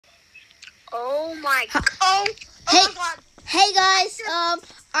Oh my. Oh Hey, my God. hey guys.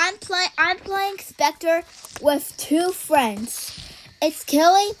 I'm playing Spectre with two friends. It's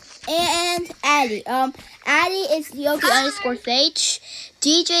Kelly and Addie. Addie is Yogi underscore Sage.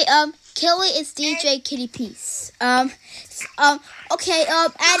 DJ. Kelly is DJ Kitty Peace. Okay.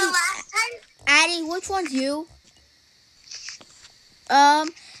 Addie, which one's you?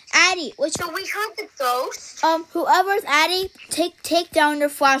 Addie, which? So we heard the ghost. Whoever's Addie, take down their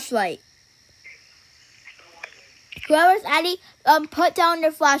flashlight. Whoever's Addie, put down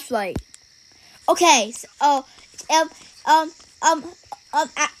their flashlight. Okay. So,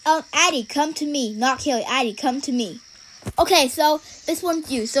 Addie, come to me. Not Kelly. Addie, come to me. Okay. So this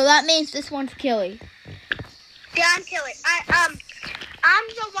one's you. So that means this one's Kelly. Yeah, I'm Kelly. I'm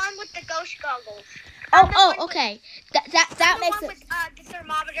the one with the ghost goggles. Okay. That makes it. With the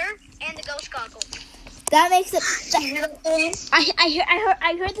thermometer and the ghost goggles. That makes it.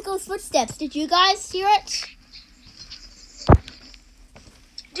 I heard the ghost footsteps. Did you guys hear it?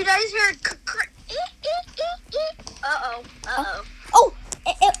 Did I just hear? Uh-oh. Oh,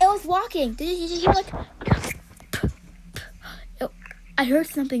 it was walking. Did you hear like? I heard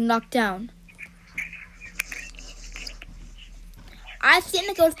something knock down. I've seen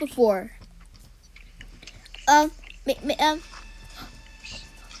the ghost before. I see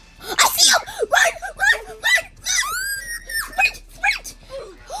you! Run! Sprint!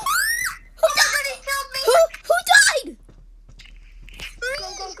 Somebody killed me! Who died?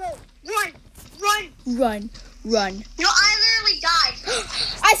 Go! Run! No, I literally died.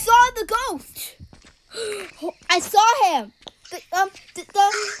 I saw the ghost. I saw him. The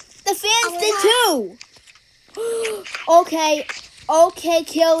fans did too. Okay,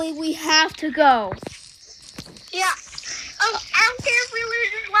 Kelly, we have to go. Yeah. I don't care if we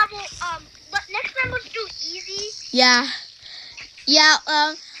lose this level. But next time let's do easy. Yeah.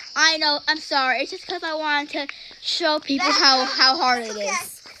 I know. I'm sorry. It's just because I wanted to show people how hard it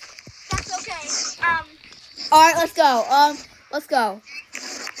is. That's okay. All right, let's go. Let's go.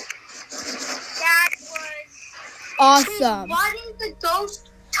 That was Awesome. Why didn't the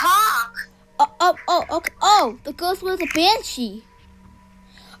ghost talk? Okay. Oh, the ghost was a banshee.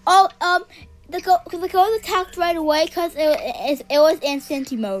 The ghost attacked right away because it was in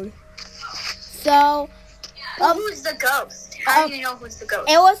Senti mode. So, who's the ghost? How do you know who's the ghost?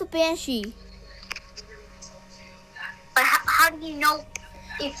 It was a banshee. But how do you know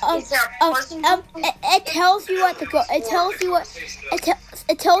if is there a person? It tells you what the ghost. It tells you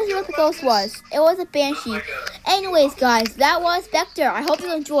what the ghost was. It was a banshee. Anyways, guys, that was Spectre. I hope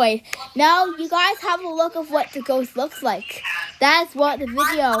you enjoyed. Now you guys have a look of what the ghost looks like. That's what the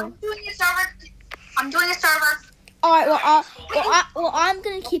video. I'm doing a server. All right. Well, I'm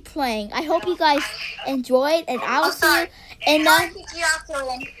gonna keep playing. I hope you guys enjoyed, and I will see you. And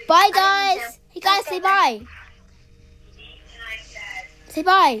bye, guys. Hey, guys, say bye. Say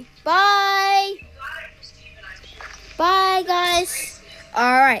bye. Bye. Bye, guys.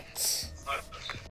 All right.